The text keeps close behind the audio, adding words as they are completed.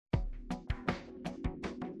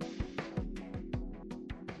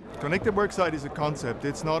Connected Worksite is a concept.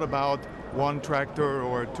 It's not about one tractor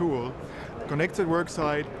or a tool. Connected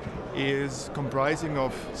Worksite is comprising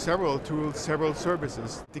of several tools, several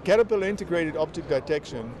services. The Caterpillar Integrated Object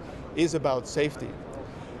Detection is about safety.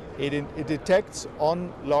 It detects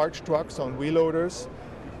on large trucks, on wheel loaders,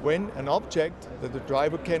 when an object that the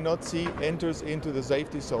driver cannot see enters into the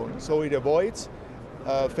safety zone. So it avoids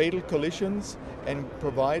fatal collisions and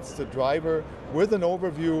provides the driver with an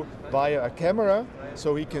overview via a camera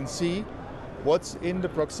so he can see what's in the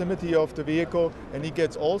proximity of the vehicle, and he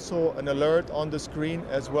gets also an alert on the screen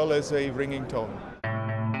as well as a ringing tone.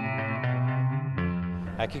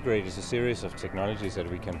 AccuGrade is a series of technologies that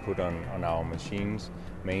we can put on our machines,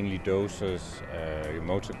 mainly dozers,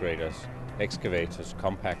 motor graders, excavators,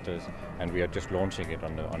 compactors, and we are just launching it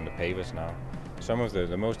on the pavers now. Some of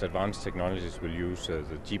the most advanced technologies will use the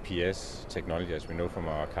GPS technology, as we know from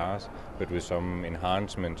our cars, but with some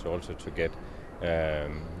enhancements also to get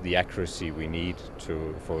the accuracy we need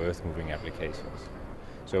for earth-moving applications.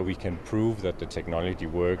 So we can prove that the technology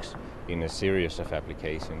works in a series of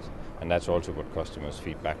applications, and that's also what customers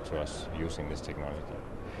feed back to us using this technology.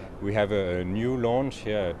 We have a new launch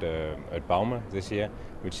here at bauma this year,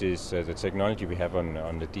 which is the technology we have on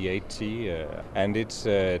the D8T, and it's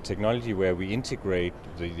a technology where we integrate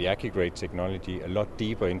the AccuGrade technology a lot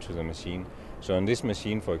deeper into the machine. So on this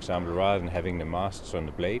machine, for example, rather than having the masts on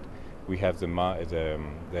the blade, we have the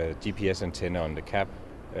GPS antenna on the cap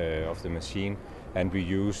of the machine, and we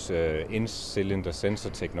use in-cylinder sensor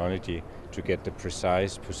technology to get the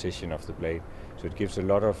precise position of the blade. So it gives a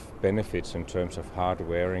lot of benefits in terms of hard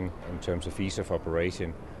wearing, in terms of ease of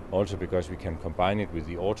operation, also because we can combine it with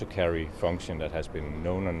the auto-carry function that has been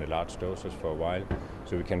known on the large dozers for a while.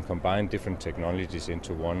 So we can combine different technologies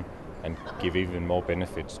into one and give even more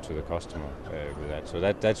benefits to the customer with that. So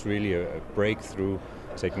that's really a breakthrough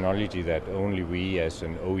technology that only we as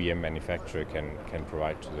an OEM manufacturer can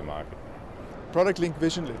provide to the market. Product Link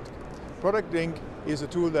Vision Link. Product Link is a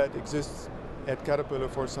tool that exists at Caterpillar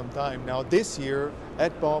for some time. Now this year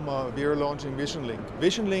at bauma we are launching Vision Link.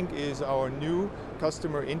 Vision Link is our new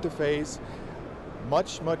customer interface,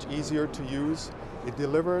 much easier to use. It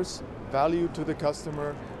delivers value to the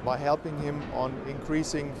customer by helping him on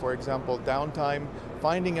increasing, for example, downtime,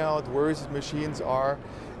 finding out where his machines are,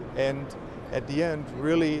 and at the end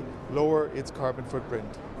really lower its carbon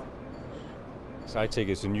footprint. Sitech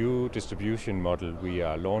is a new distribution model we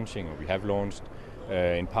are launching, or we have launched,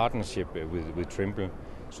 in partnership with Trimble.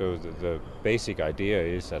 So the basic idea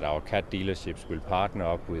is that our CAT dealerships will partner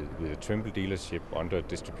up with a Trimble dealership under a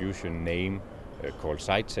distribution name called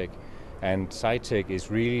Sitech. And Sitech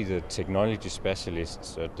is really the technology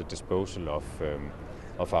specialists at the disposal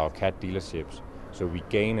of our CAT dealerships. So we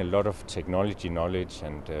gain a lot of technology knowledge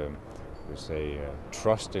and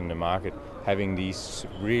trust in the market, having these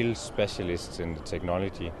real specialists in the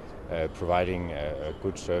technology providing a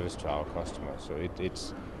good service to our customers. So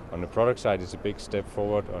it's on the product side it's a big step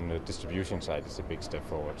forward, on the distribution side it's a big step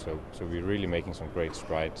forward. So we're really making some great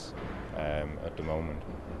strides at the moment,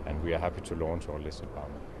 and we are happy to launch all this at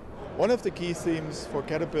bauma. One of the key themes for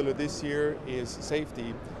Caterpillar this year is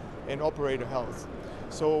safety and operator health.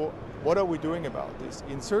 So what are we doing about this?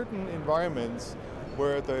 In certain environments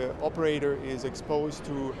where the operator is exposed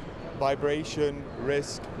to vibration,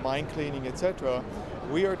 risk, mine cleaning, etc.,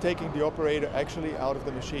 we are taking the operator actually out of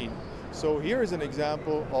the machine. So here is an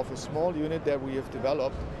example of a small unit that we have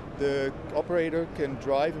developed. The operator can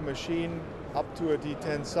drive a machine up to a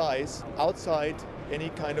D10 size outside any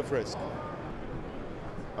kind of risk.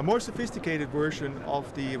 A more sophisticated version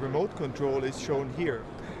of the remote control is shown here.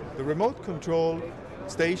 The remote control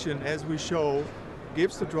station, as we show,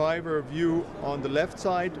 gives the driver a view on the left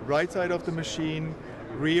side, right side of the machine,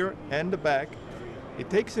 rear and the back. It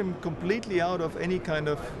takes him completely out of any kind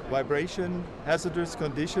of vibration, hazardous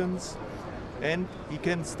conditions, and he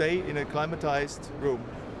can stay in a climatized room.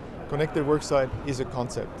 Connected Worksite is a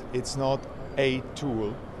concept. It's not a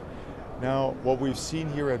tool. Now, what we've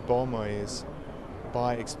seen here at bauma is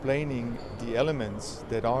by explaining the elements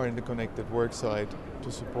that are in the Connected Worksite to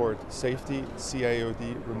support safety,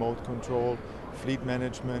 CIOD, remote control, fleet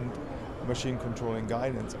management, machine control and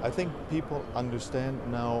guidance. I think people understand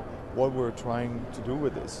now what we're trying to do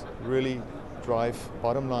with this. Really drive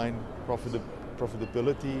bottom line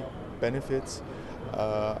profitability, benefits,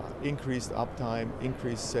 increased uptime,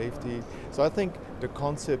 increased safety. So I think the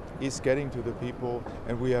concept is getting to the people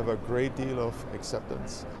and we have a great deal of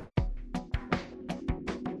acceptance.